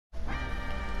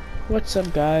What's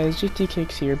up guys,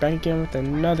 GTKicks here, back again with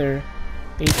another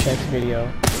HX video.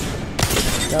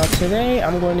 Now today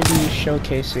I'm going to be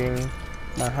showcasing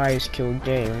my highest kill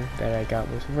game that I got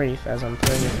with Wraith as I'm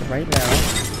playing it right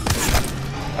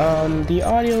now. The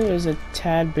audio is a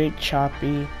tad bit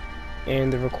choppy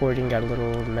and the recording got a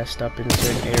little messed up in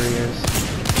certain areas.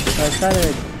 So I try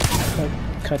to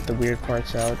cut the weird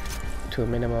parts out to a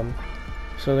minimum.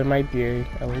 So there might be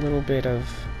a little bit of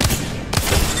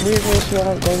weirdness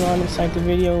going on inside the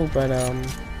video, but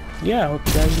yeah, I hope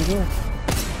you guys enjoy.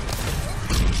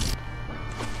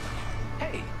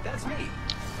 Hey, that's me.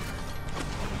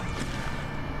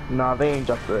 Nah, they ain't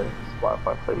dropped the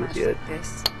Spotify playlist yet.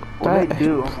 That They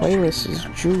do. playlist is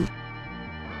juice.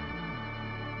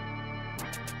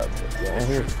 Yeah,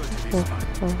 here.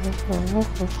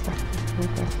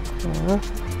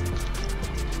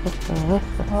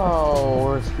 Oh,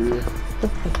 we're screwed.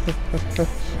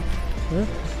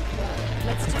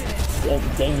 Let's do this. Yeah,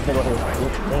 dang, you go here.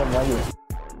 Damn, right here.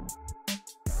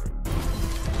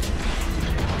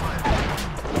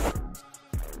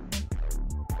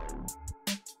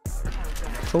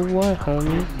 For what,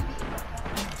 homie?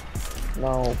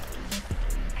 No.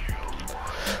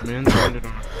 Man, landed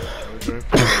on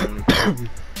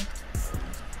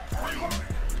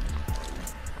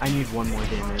I need one more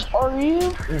damage. Are you?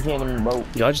 You can't even vote.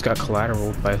 Y'all just got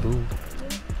collateraled by who?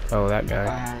 Oh, that guy. I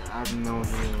have no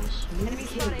heals. Enemy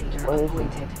spotted. Where is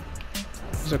he?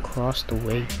 He's across the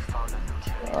way.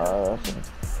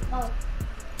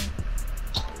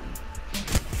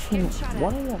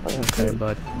 What are you fucking Okay,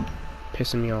 bud.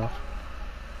 Pissing me off.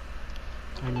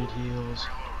 I need heals.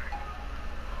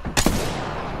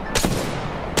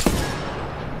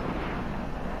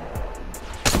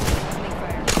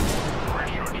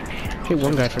 Hit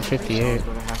one guy for 58.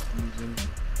 But I have to use him.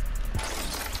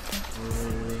 I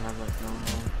literally have like no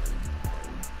health.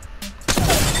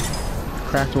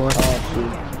 Cracked one.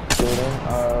 shooting?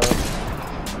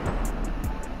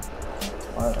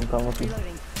 Alright, I'm coming with you.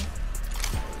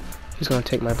 He's gonna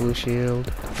take my blue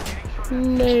shield.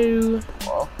 No.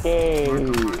 Okay. Come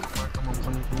on, coming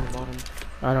from the bottom.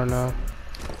 I don't know.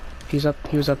 He was up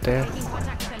there.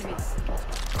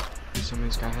 Do some of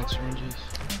these guys have syringes?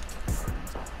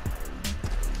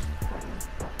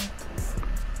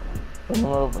 In the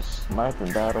middle of a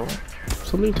sniping battle.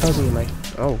 Somebody tells me like,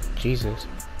 oh Jesus.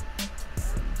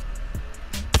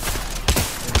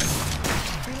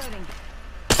 Reloading.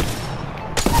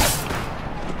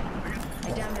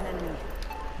 I downed an enemy.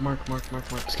 Mark.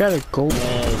 He's got a gold.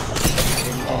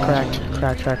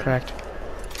 Cracked.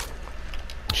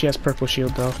 She has purple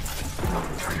shield though.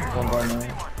 One by me.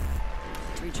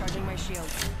 Recharging my shield.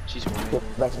 She's one. Get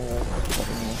back in here.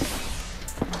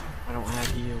 I don't have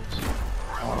heals.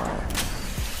 Alright.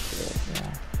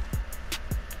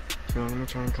 So I'm gonna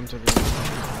try and come to the other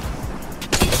side.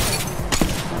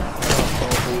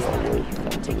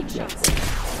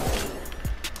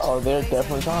 Oh, there's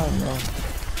definitely time, man.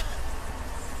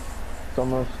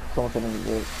 Someone's in the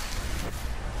good.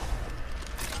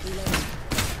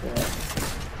 Yeah.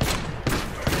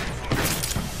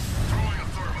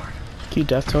 Can you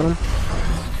death totem?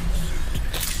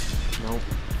 Nope.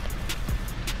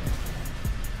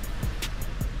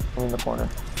 I'm in the corner.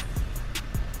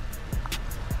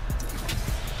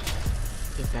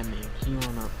 Get that man heal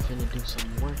up. Finna do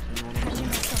some work, you know what I'm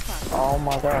saying? Oh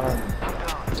my god.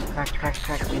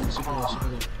 Crack, man. Super low.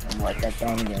 I'm like that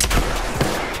down again.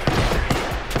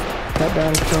 That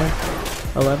down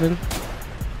for 11.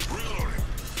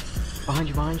 Behind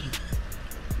you.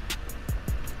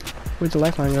 Where'd the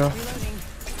lifeline go?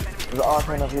 There's an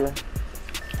offering up here.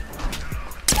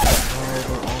 Oh,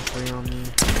 they're all three on me.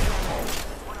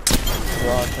 There's an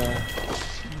offering.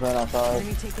 Right outside.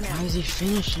 Why is he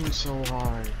finishing so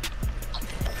hard?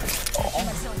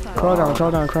 Crawl down.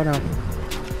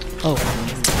 Oh,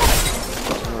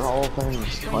 They're all things.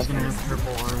 He's gonna have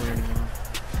purple armor now.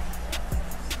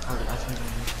 I think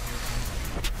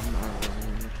I'm not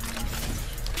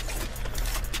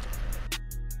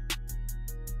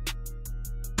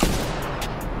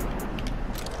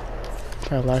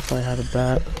that lifeline had a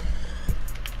bat.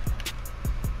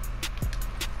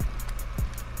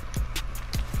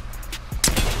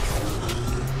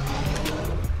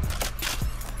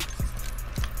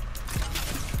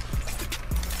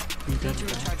 Need to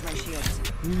recharge my shields.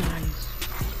 nice.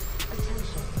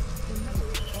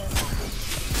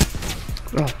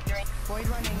 Oh, Void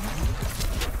running.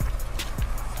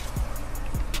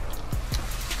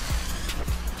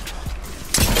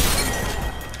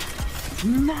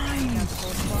 Nice!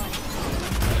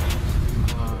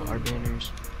 Our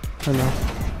banners. I know.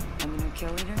 I'm the new kill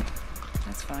leader.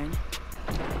 That's fine.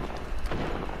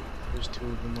 There's two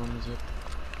of them on the zip.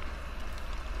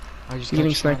 I just Getting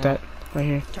got shot sniped at. Right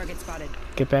here. Target spotted.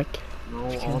 Get back. No,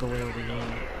 all the way over here.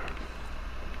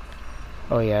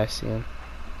 Oh yeah, I see him.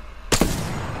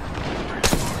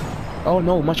 Oh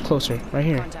no, much closer. Right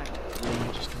here. Contact. Yeah,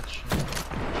 I just got shot.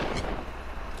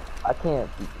 I can't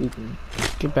be peeking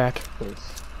Get back.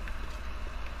 this.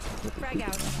 Frag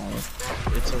out.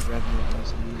 It's a revenant.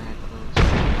 It's mad close.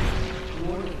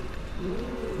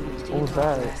 What was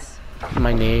that?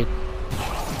 My nade.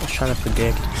 I was trying to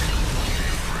predict.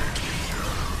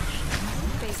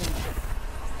 Phasing.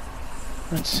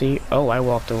 Let's see. Oh, I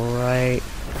walked right.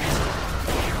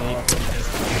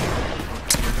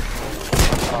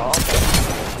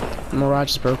 Mirage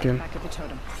is broken. Back at the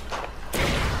totem.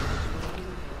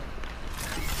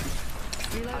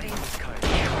 Reloading.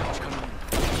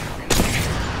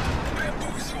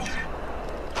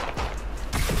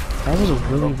 That was a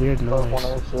really weird One noise.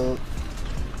 of the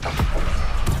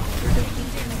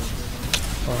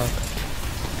Fuck.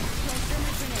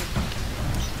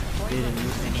 They didn't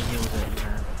use any heals that you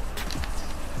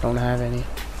have. Don't have any.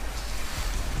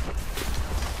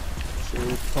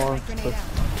 Frag grenade out.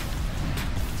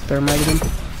 Thermite him.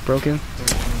 Broken.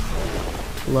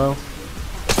 Low.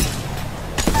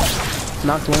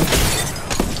 Knocked one.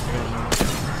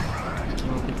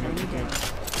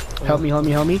 Help me, help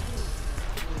me, help me.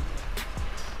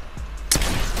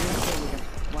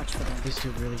 Watch for them. This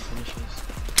dude really finishes.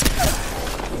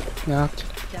 Knocked.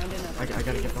 Down to another. I gotta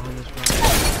get behind this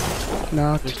rock.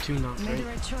 Knocked. There's two knocks, Made the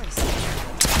right? right choice.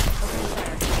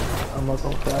 I'm not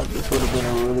gonna cap. This would have been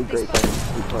a really great game to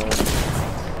keep playing.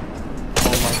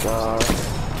 Oh my god.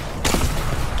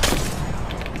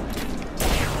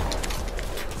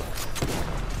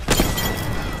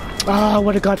 Ah, I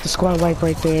would have got the squad wipe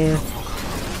right there.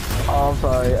 Oh, I'm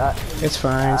sorry. It's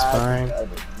fine, it's fine.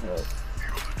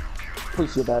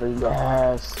 Please shield battery.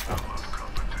 Yes.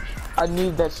 I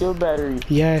need that shield battery.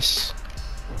 Yes.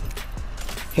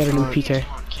 He had a new PK.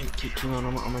 Keep on,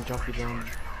 I'm gonna drop you down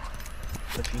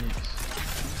the Phoenix.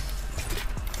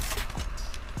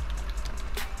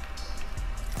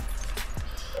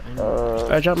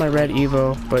 I dropped my red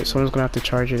Evo, but someone's gonna have to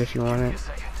charge it if you want it.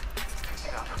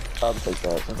 I'll take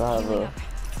that since I have Healing a up.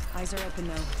 Eyes are open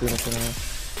now. Phoenix in there.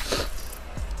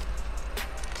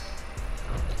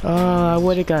 I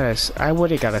would have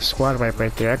got a squad wipe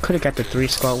right there. I could have got the 3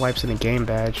 squad wipes in the game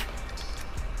badge.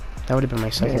 That would have been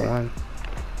my second one.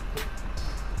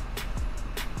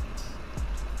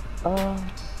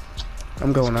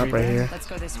 I'm going up right here. Let's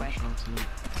go this way.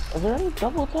 Is there any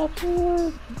double taps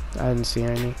here? I didn't see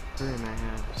any. I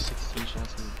have 16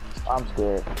 shots in the beast. I'm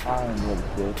scared. I am really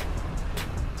scared.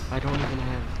 I don't even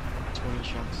have 20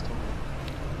 shots total.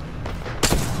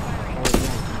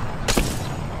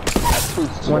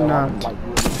 Please, One I'm, knocked. like,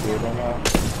 really scared right now.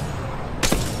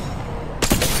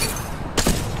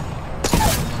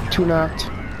 2 knocked.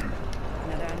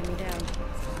 Another enemy down.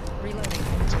 Reloading.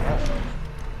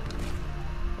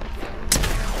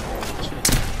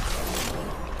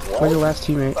 Where's the last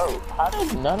teammate? Oh, how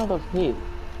did none of those hit?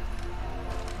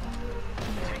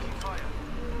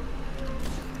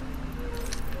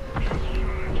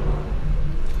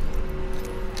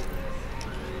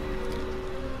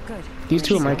 Good. These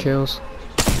 2 are my kills.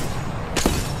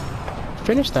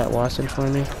 Finish that Watson for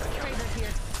me. Crater here.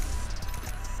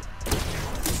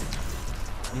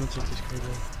 I'm gonna take this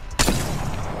crater.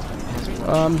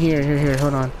 Here,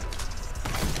 hold on.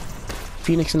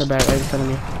 Phoenix in the back right in front of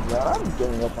me. Yeah, I'm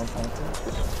giving up on something.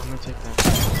 I'm gonna take that.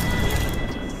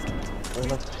 Wait,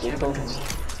 let's get those.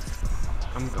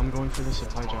 I'm going for the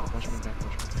supply drop. Watch my back,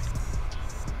 watch my back.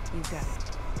 You've got it.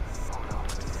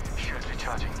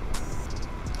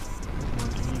 Come on,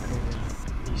 give me a crater.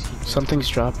 Please keep going. Something's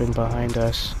dropping behind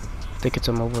us. I think it's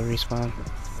a mobile respawn.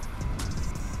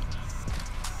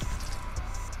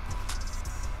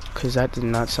 Cause that did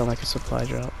not sound like a supply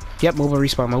drop. Yep, mobile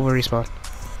respawn, mobile respawn.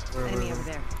 Enemy over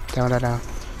there. Down. I'm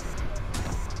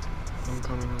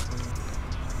coming.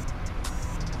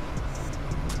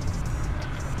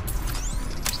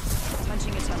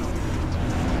 Punching a tunnel.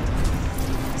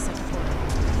 Set a portal.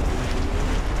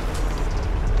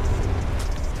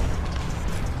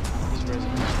 These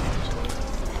residents.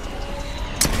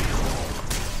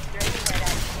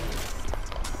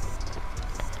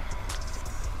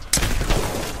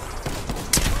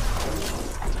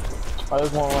 I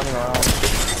just want running around.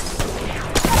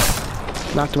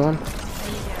 Knocked one.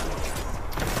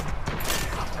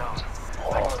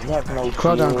 Oh, you have no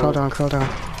Crawl down, shield. crawl down, crawl down. I'm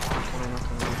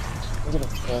gonna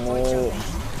spin it.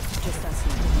 Just us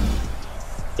now.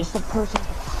 It's the person.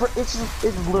 It's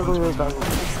literally about.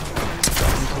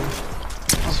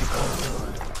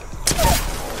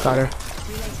 Got her.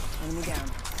 Enemy down.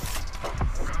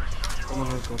 Someone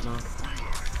has gold now.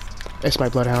 It's my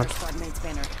bloodhound. Squad mate's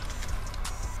banner.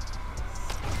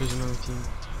 There's another team.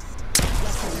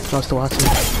 Close to Watson.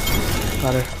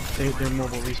 Got her. They're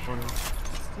mobile respawning.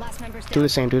 Last member's down. Do the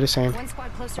same, do the same. One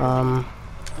squad closer. Um,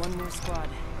 One more squad.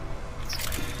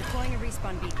 Deploying a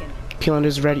respawn beacon. peeling,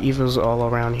 there's red evils all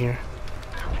around here.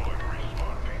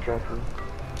 Exactly.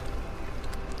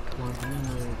 Come on, give me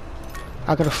another.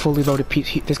 I got a fully loaded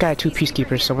piece. This guy had 2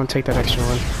 peacekeepers, someone take that extra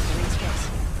one.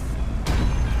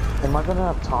 Am I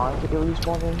gonna have time to get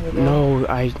respawned in here? No,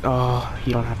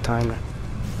 you don't have time.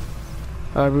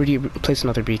 Rudy, place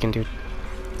another beacon, dude.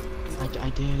 I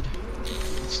did.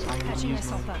 I already Patching used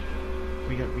myself mine. up.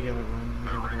 We gotta run. We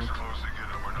gotta run.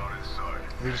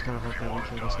 We just gotta hope that we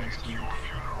kill this next team.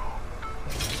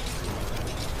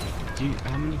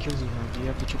 How many kills do you have? Do you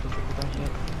have the triple back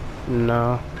yet?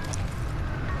 No.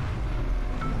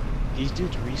 These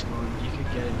dudes respawn. You could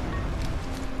get it.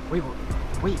 Wait,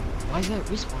 why is that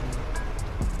respawning?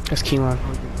 That's Keelan. Oh,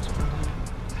 you're respawning.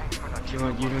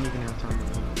 Keelan, you don't even have time to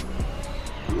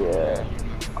run. Yeah.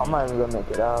 I'm not even gonna make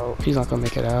it out. He's not gonna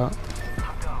make it out.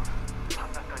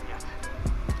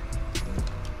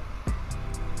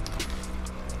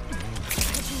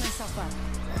 Patching myself up.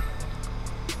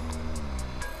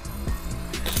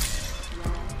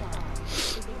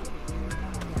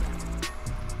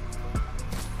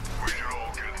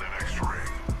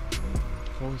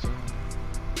 What was that?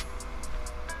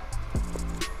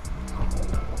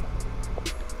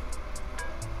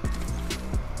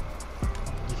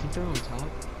 You think they're on top?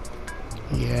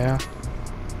 Yeah.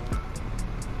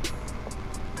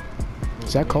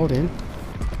 Is that called in?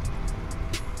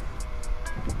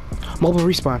 Mobile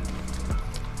respawn.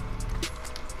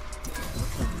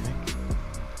 What the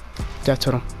heck? Death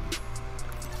totem.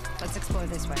 Let's explore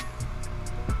this way.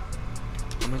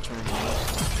 I'm gonna try and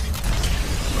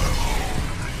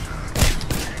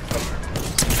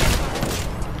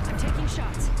I'm taking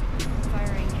shots.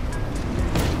 Firing.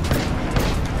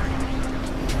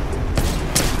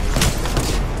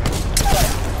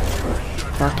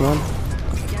 Knocked one.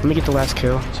 Let me get the last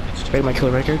kill. Break my kill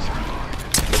record.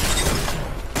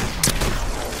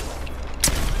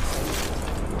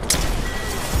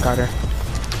 Got her.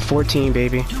 14,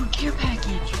 baby. Dude, care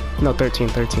package! No, 13.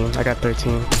 I got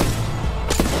 13.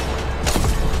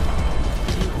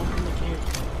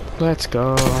 Let's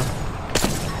go. Do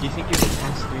you think you can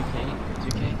pass 3K or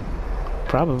 2K?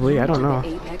 Probably, I don't know.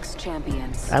 Apex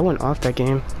champions. I went off that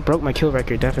game. Broke my kill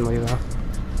record, definitely, though.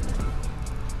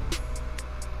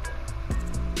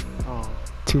 Oh.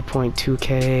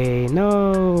 2.2k.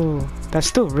 No! That's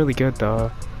still really good,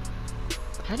 though.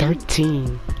 How do you...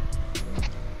 13.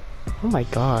 Oh my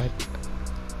god.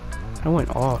 I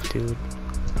went off, dude.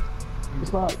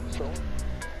 It's not so.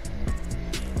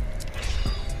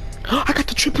 I got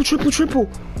the triple!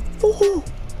 Oh!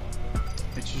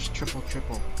 It's just triple.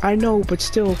 I know, but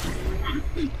still.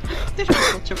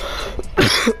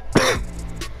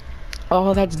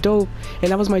 Oh, that's dope.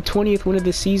 And that was my 20th win of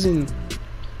the season.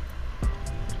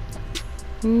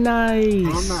 Nice.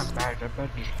 I'm not bad. That badge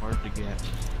is hard to get.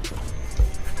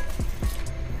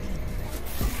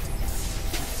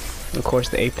 Of course,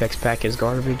 the Apex pack is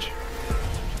garbage.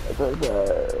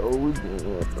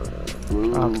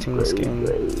 Octane skin.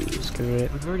 Screw it.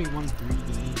 We've already won 3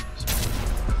 games.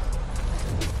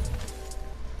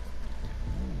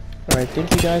 Alright,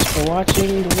 thank you guys for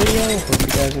watching the video. Hope you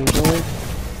guys enjoyed.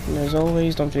 And as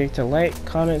always, don't forget to like,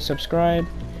 comment, subscribe,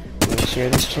 and share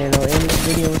this channel and this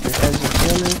video with your friends and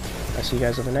family. I'll see you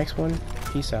guys on the next one.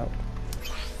 Peace out.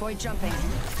 Void jumping.